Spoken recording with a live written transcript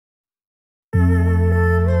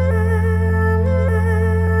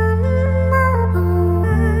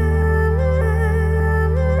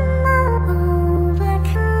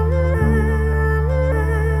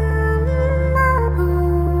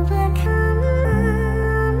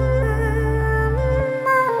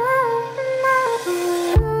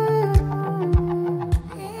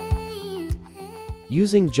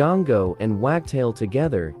Using Django and Wagtail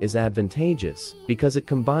together is advantageous because it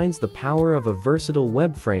combines the power of a versatile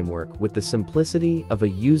web framework with the simplicity of a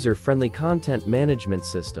user-friendly content management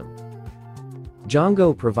system.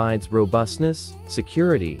 Django provides robustness,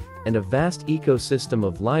 security, and a vast ecosystem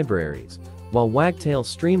of libraries, while Wagtail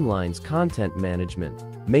streamlines content management,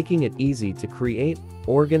 making it easy to create,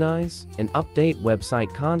 organize, and update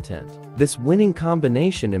website content. This winning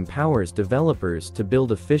combination empowers developers to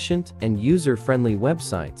build efficient and user-friendly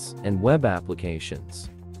websites and web applications.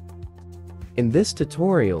 In this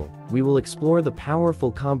tutorial, we will explore the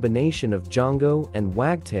powerful combination of Django and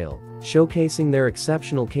Wagtail, showcasing their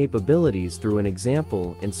exceptional capabilities through an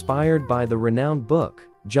example inspired by the renowned book,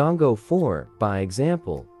 Django 4 by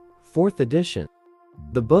Example, 4th edition.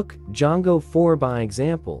 The book, Django 4 by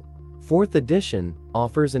Example, 4th edition,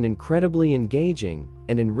 offers an incredibly engaging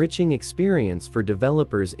and enriching experience for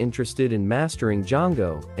developers interested in mastering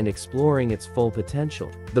Django and exploring its full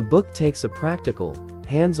potential. The book takes a practical,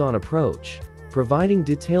 hands-on approach, providing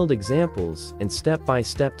detailed examples and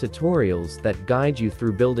step-by-step tutorials that guide you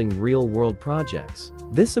through building real-world projects.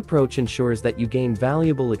 This approach ensures that you gain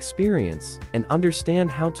valuable experience and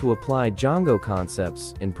understand how to apply Django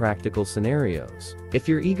concepts in practical scenarios. If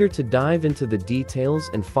you're eager to dive into the details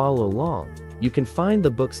and follow along, you can find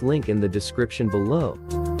the book's link in the description below.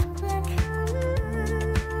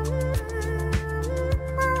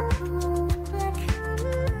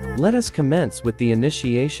 Let us commence with the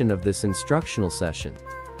initiation of this instructional session.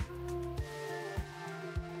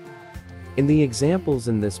 In the examples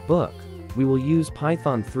in this book, we will use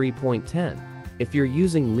Python 3.10. If you're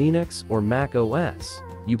using Linux or Mac OS,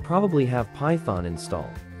 you probably have Python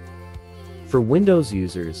installed. For Windows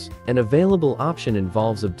users, an available option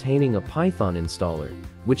involves obtaining a Python installer,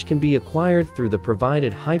 which can be acquired through the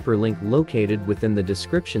provided hyperlink located within the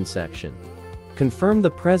description section. Confirm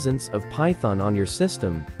the presence of Python on your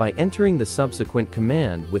system by entering the subsequent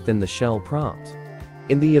command within the shell prompt.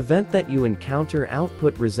 In the event that you encounter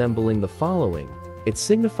output resembling the following, it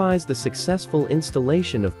signifies the successful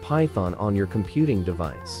installation of Python on your computing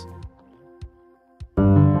device.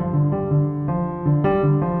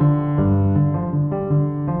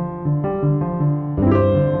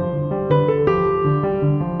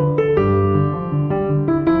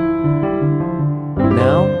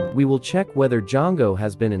 Now, we will check whether Django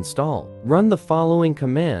has been installed. Run the following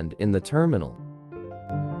command in the terminal.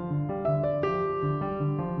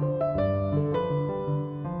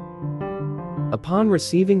 Upon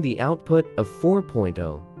receiving the output of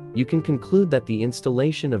 4.0, you can conclude that the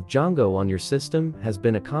installation of Django on your system has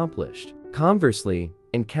been accomplished. Conversely,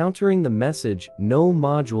 encountering the message "No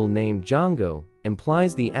module named Django"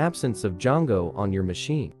 implies the absence of Django on your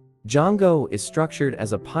machine. Django is structured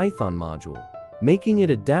as a Python module, making it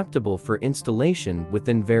adaptable for installation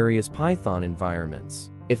within various Python environments.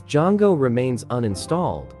 If Django remains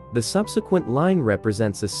uninstalled, the subsequent line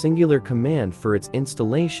represents a singular command for its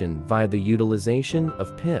installation via the utilization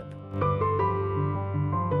of pip.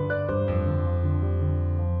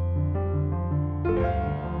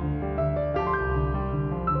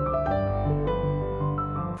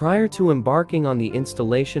 Prior to embarking on the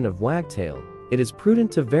installation of Wagtail, it is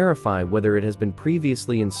prudent to verify whether it has been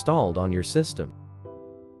previously installed on your system.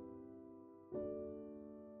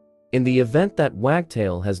 In the event that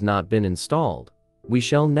Wagtail has not been installed, we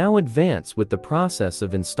shall now advance with the process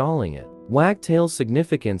of installing it. Wagtail's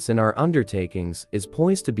significance in our undertakings is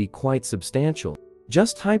poised to be quite substantial.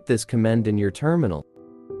 Just type this command in your terminal.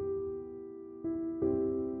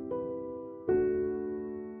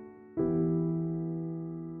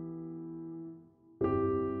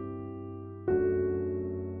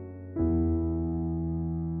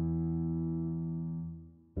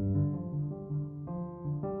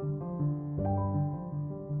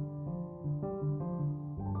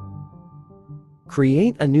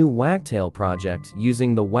 Create a new Wagtail project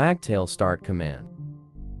using the Wagtail start command.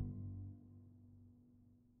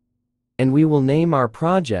 And we will name our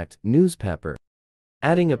project Newspaper.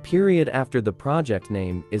 Adding a period after the project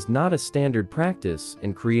name is not a standard practice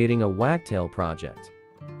in creating a Wagtail project.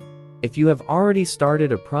 If you have already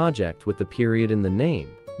started a project with a period in the name,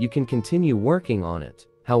 you can continue working on it.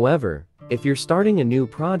 However, if you're starting a new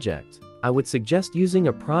project, I would suggest using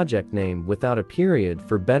a project name without a period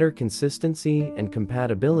for better consistency and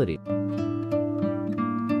compatibility.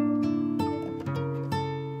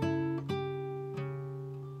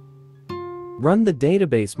 Run the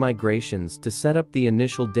database migrations to set up the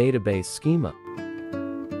initial database schema.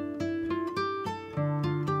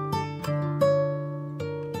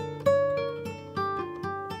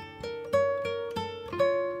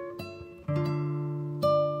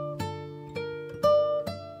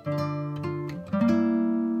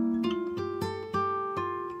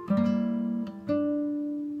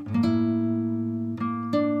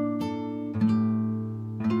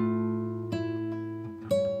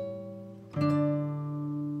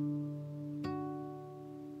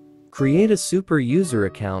 Create a super user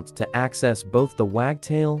account to access both the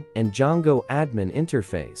Wagtail and Django admin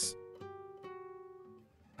interface.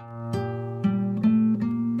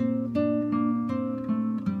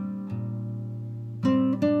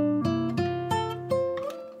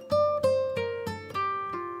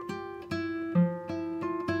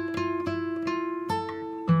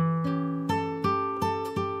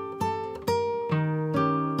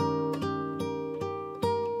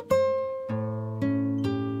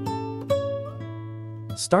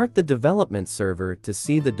 Start the development server to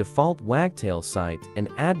see the default Wagtail site and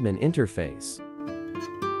admin interface.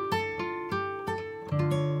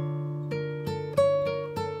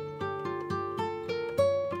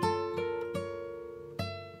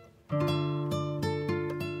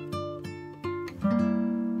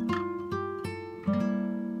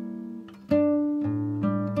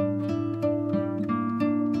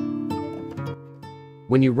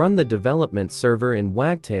 When you run the development server in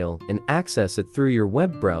Wagtail and access it through your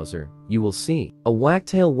web browser, you will see a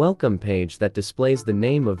Wagtail welcome page that displays the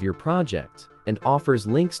name of your project and offers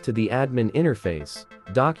links to the admin interface,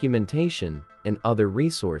 documentation, and other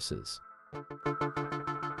resources.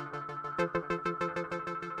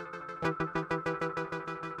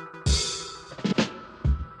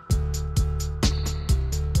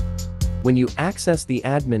 When you access the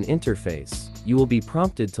admin interface, you will be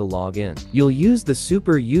prompted to log in. You'll use the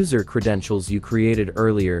super user credentials you created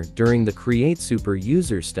earlier during the Create Super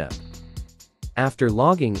User step. After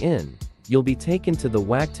logging in, you'll be taken to the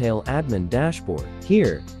Wagtail admin dashboard.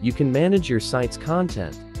 Here, you can manage your site's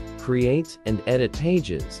content, create and edit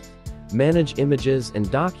pages, manage images and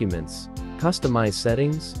documents, customize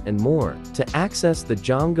settings, and more. To access the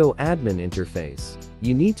Django admin interface,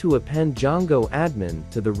 you need to append Django admin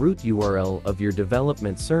to the root URL of your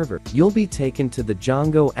development server. You'll be taken to the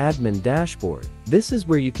Django admin dashboard. This is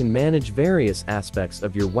where you can manage various aspects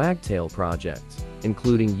of your Wagtail project,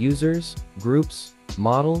 including users, groups,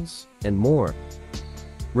 models, and more.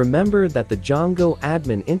 Remember that the Django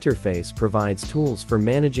admin interface provides tools for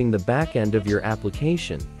managing the backend of your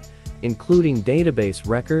application, including database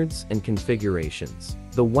records and configurations.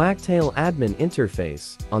 The Wagtail admin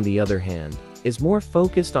interface, on the other hand, is more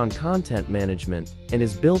focused on content management and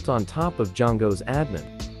is built on top of Django's admin.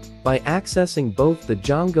 By accessing both the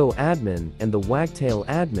Django admin and the Wagtail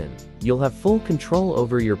admin, you'll have full control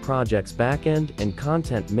over your project's backend and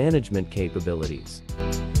content management capabilities.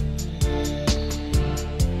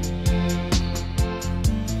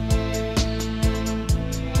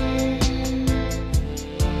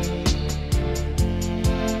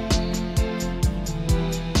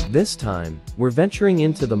 This time, we're venturing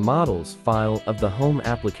into the models file of the home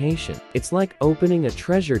application. It's like opening a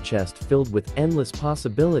treasure chest filled with endless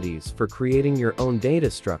possibilities for creating your own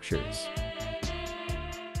data structures.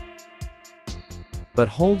 But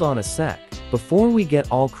hold on a sec. Before we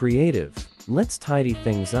get all creative, let's tidy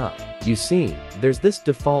things up. You see, there's this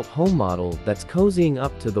default home model that's cozying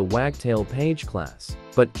up to the Wagtail page class.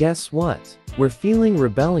 But guess what? We're feeling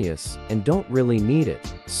rebellious and don't really need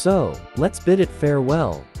it. So, let's bid it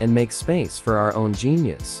farewell and make space for our own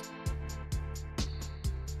genius.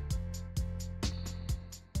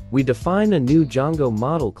 We define a new Django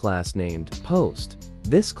model class named Post.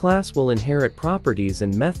 This class will inherit properties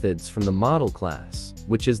and methods from the model class,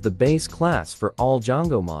 which is the base class for all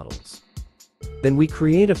Django models. Then we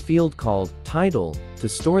create a field called Title to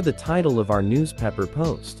store the title of our newspaper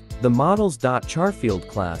post. The models.charField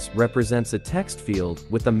class represents a text field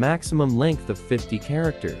with a maximum length of 50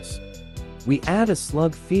 characters. We add a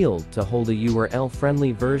slug field to hold a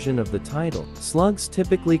URL-friendly version of the title. Slugs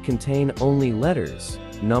typically contain only letters,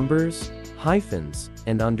 numbers, hyphens,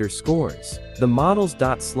 and underscores. The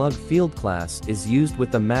models.slug field class is used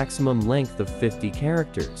with a maximum length of 50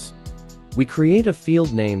 characters. We create a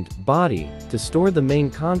field named Body to store the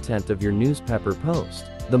main content of your newspaper post.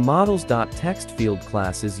 The models.text field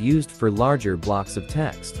class is used for larger blocks of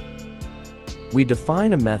text. We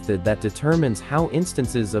define a method that determines how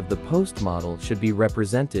instances of the post model should be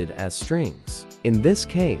represented as strings. In this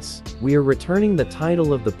case, we are returning the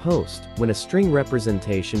title of the post when a string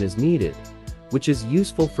representation is needed, which is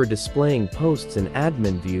useful for displaying posts in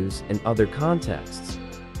admin views and other contexts.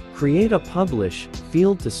 Create a Publish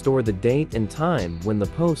field to store the date and time when the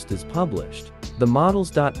post is published. The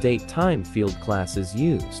models.dateTime field class is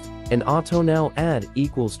used. An AutoNowAdd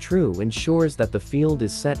equals true ensures that the field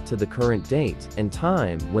is set to the current date and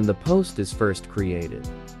time when the post is first created.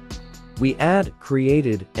 We add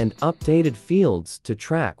created and updated fields to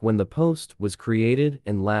track when the post was created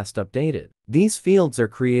and last updated. These fields are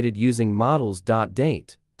created using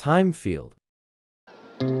models.dateTime field.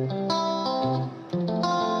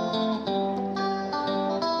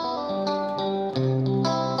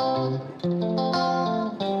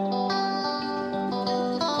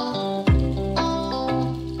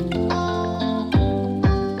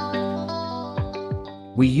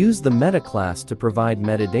 We use the meta class to provide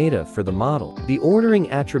metadata for the model. The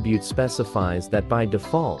ordering attribute specifies that by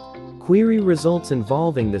default, query results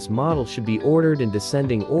involving this model should be ordered in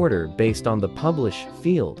descending order based on the publish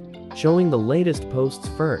field, showing the latest posts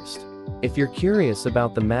first. If you're curious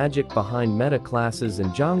about the magic behind meta classes in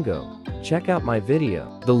Django, check out my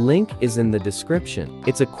video. The link is in the description.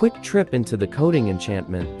 It's a quick trip into the coding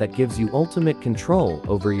enchantment that gives you ultimate control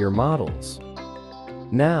over your models.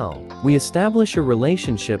 Now, we establish a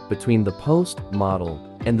relationship between the post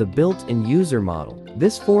model and the built-in user model.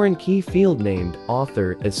 This foreign key field named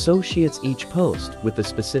author associates each post with a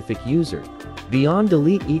specific user. The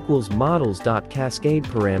onDelete equals models.cascade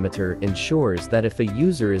parameter ensures that if a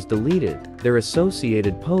user is deleted, their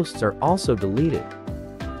associated posts are also deleted.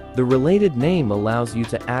 The related name allows you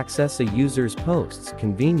to access a user's posts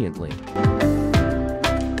conveniently.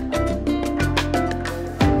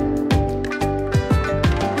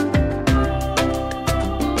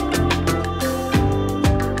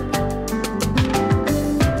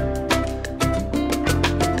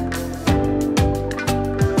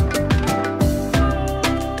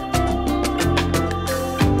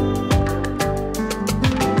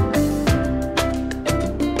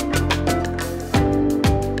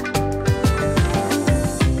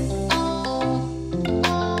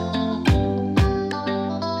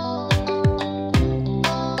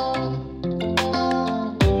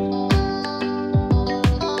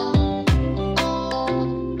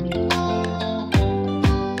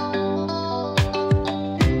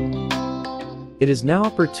 It is now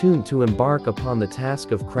opportune to embark upon the task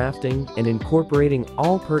of crafting and incorporating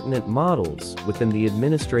all pertinent models within the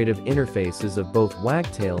administrative interfaces of both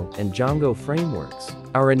Wagtail and Django frameworks.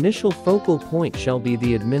 Our initial focal point shall be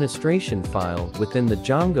the administration file within the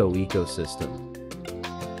Django ecosystem.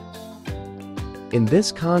 In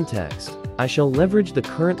this context, I shall leverage the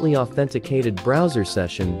currently authenticated browser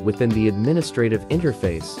session within the administrative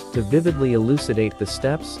interface to vividly elucidate the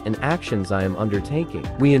steps and actions I am undertaking.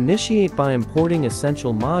 We initiate by importing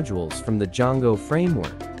essential modules from the Django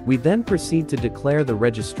framework. We then proceed to declare the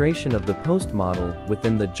registration of the post model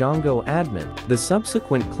within the Django admin. The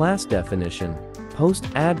subsequent class definition, post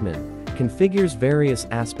admin, configures various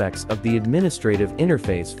aspects of the administrative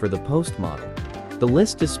interface for the post model. The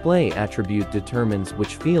list display attribute determines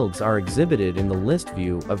which fields are exhibited in the list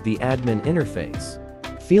view of the admin interface.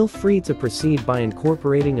 Feel free to proceed by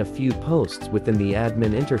incorporating a few posts within the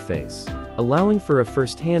admin interface, allowing for a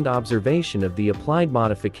first-hand observation of the applied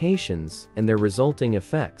modifications and their resulting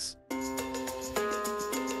effects.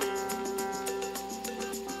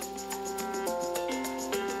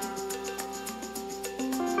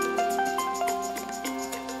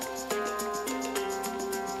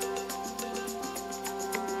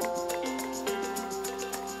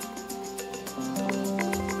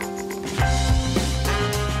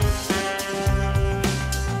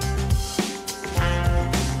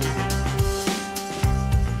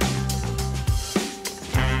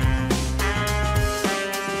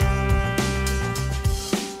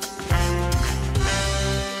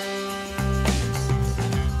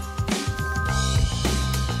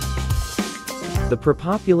 The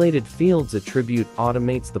prepopulated fields attribute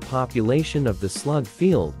automates the population of the slug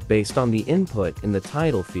field based on the input in the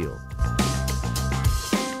title field.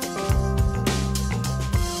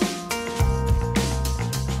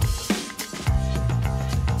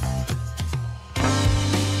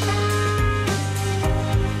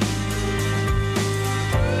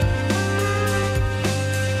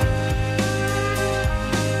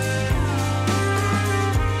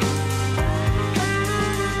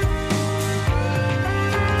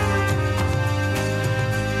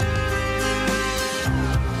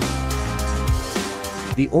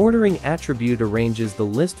 The ordering attribute arranges the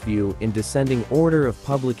list view in descending order of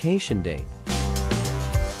publication date.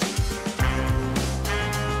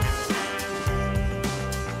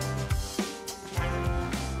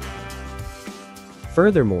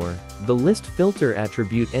 Furthermore, the list filter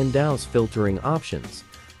attribute endows filtering options,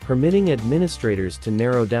 permitting administrators to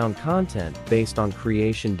narrow down content based on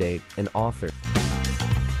creation date and author.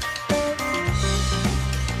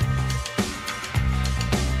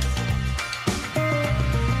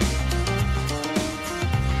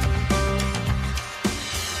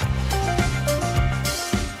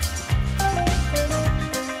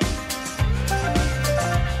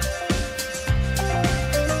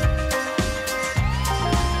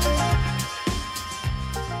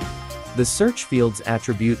 The search fields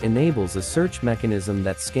attribute enables a search mechanism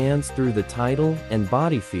that scans through the title and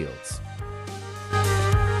body fields.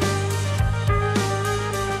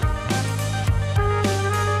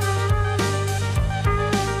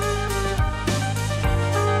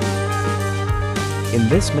 In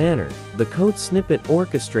this manner, the code snippet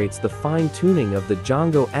orchestrates the fine-tuning of the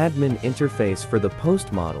Django admin interface for the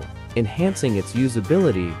post model, enhancing its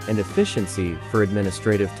usability and efficiency for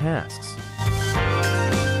administrative tasks.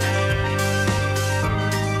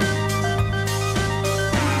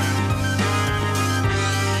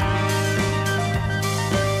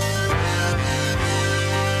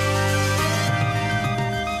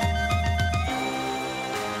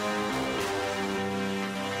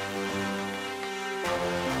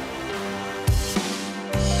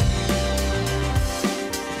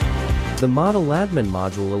 The ModelAdmin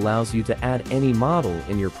module allows you to add any model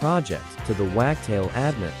in your project to the Wagtail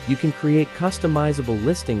admin. You can create customizable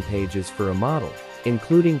listing pages for a model,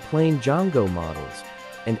 including plain Django models,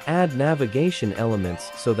 and add navigation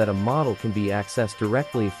elements so that a model can be accessed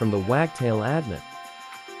directly from the Wagtail admin.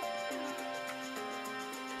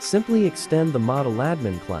 Simply extend the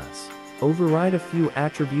ModelAdmin class, override a few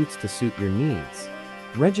attributes to suit your needs,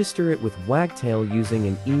 register it with Wagtail using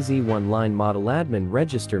an easy one-line ModelAdmin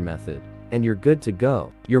register method, and you're good to go.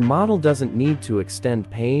 Your model doesn't need to extend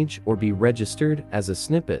page or be registered as a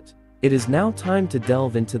snippet. It is now time to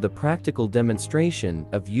delve into the practical demonstration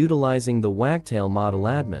of utilizing the Wagtail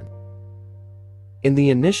ModelAdmin. In the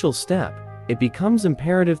initial step, it becomes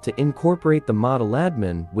imperative to incorporate the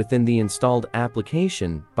ModelAdmin within the installed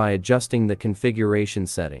application by adjusting the configuration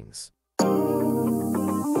settings.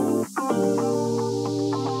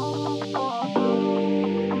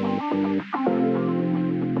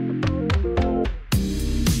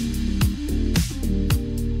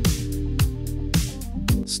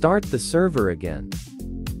 Start the server again.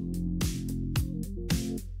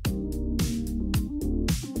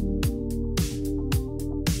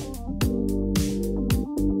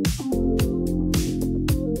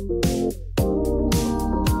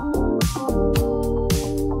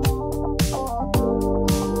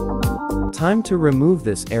 Time to remove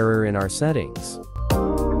this error in our settings.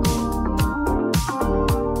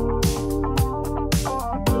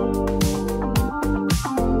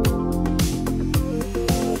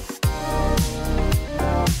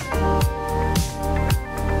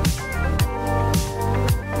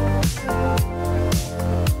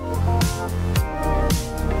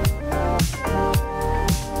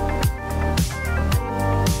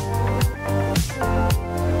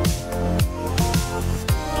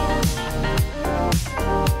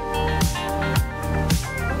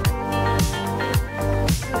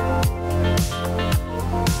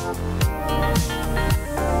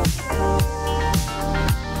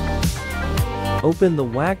 Open the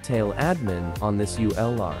Wagtail admin on this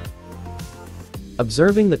ULR.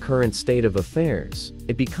 Observing the current state of affairs,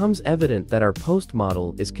 it becomes evident that our post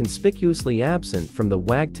model is conspicuously absent from the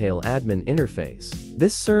Wagtail admin interface.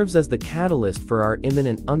 This serves as the catalyst for our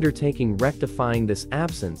imminent undertaking, rectifying this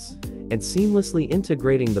absence and seamlessly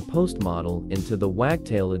integrating the post model into the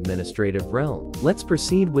Wagtail administrative realm. Let's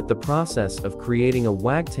proceed with the process of creating a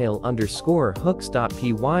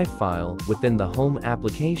Wagtail_hooks.py file within the home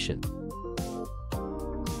application.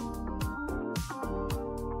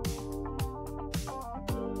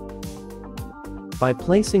 By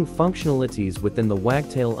placing functionalities within the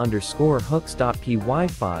Wagtail_hooks.py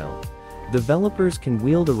file, developers can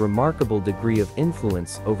wield a remarkable degree of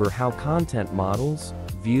influence over how content models,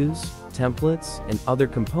 views, templates, and other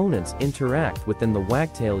components interact within the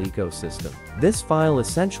Wagtail ecosystem. This file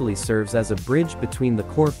essentially serves as a bridge between the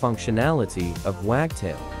core functionality of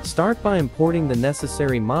Wagtail. Start by importing the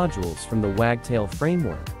necessary modules from the Wagtail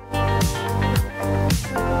framework.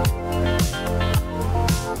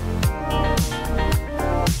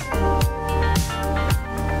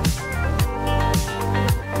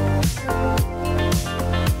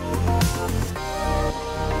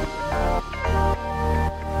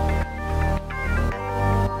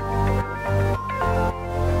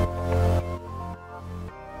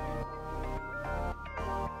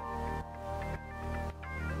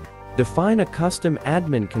 Define a custom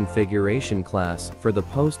admin configuration class for the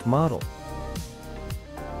post model.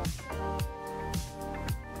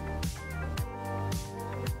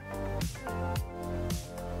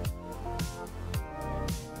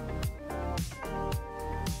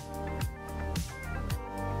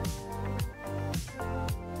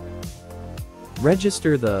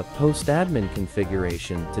 Register the post admin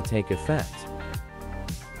configuration to take effect.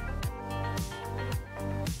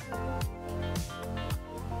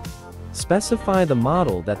 Specify the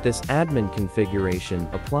model that this admin configuration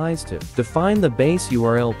applies to. Define the base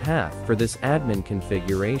URL path for this admin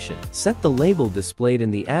configuration. Set the label displayed in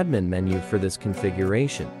the admin menu for this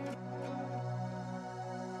configuration.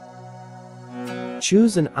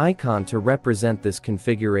 Choose an icon to represent this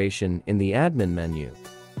configuration in the admin menu.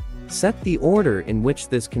 Set the order in which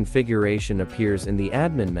this configuration appears in the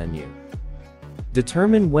admin menu.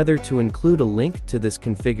 Determine whether to include a link to this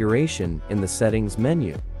configuration in the settings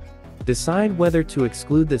menu. Decide whether to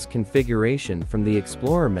exclude this configuration from the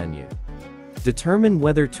Explorer menu. Determine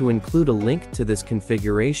whether to include a link to this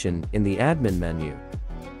configuration in the admin menu.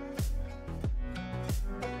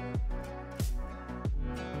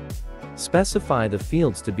 Specify the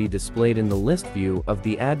fields to be displayed in the list view of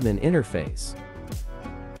the admin interface.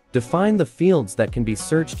 Define the fields that can be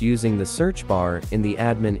searched using the search bar in the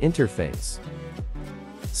admin interface.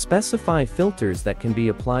 Specify filters that can be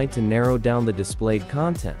applied to narrow down the displayed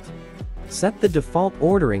content. Set the default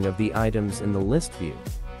ordering of the items in the list view.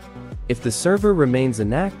 If the server remains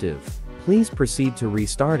inactive, please proceed to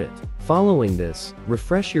restart it. Following this,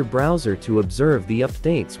 refresh your browser to observe the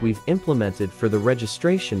updates we've implemented for the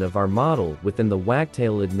registration of our model within the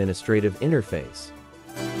Wagtail administrative interface.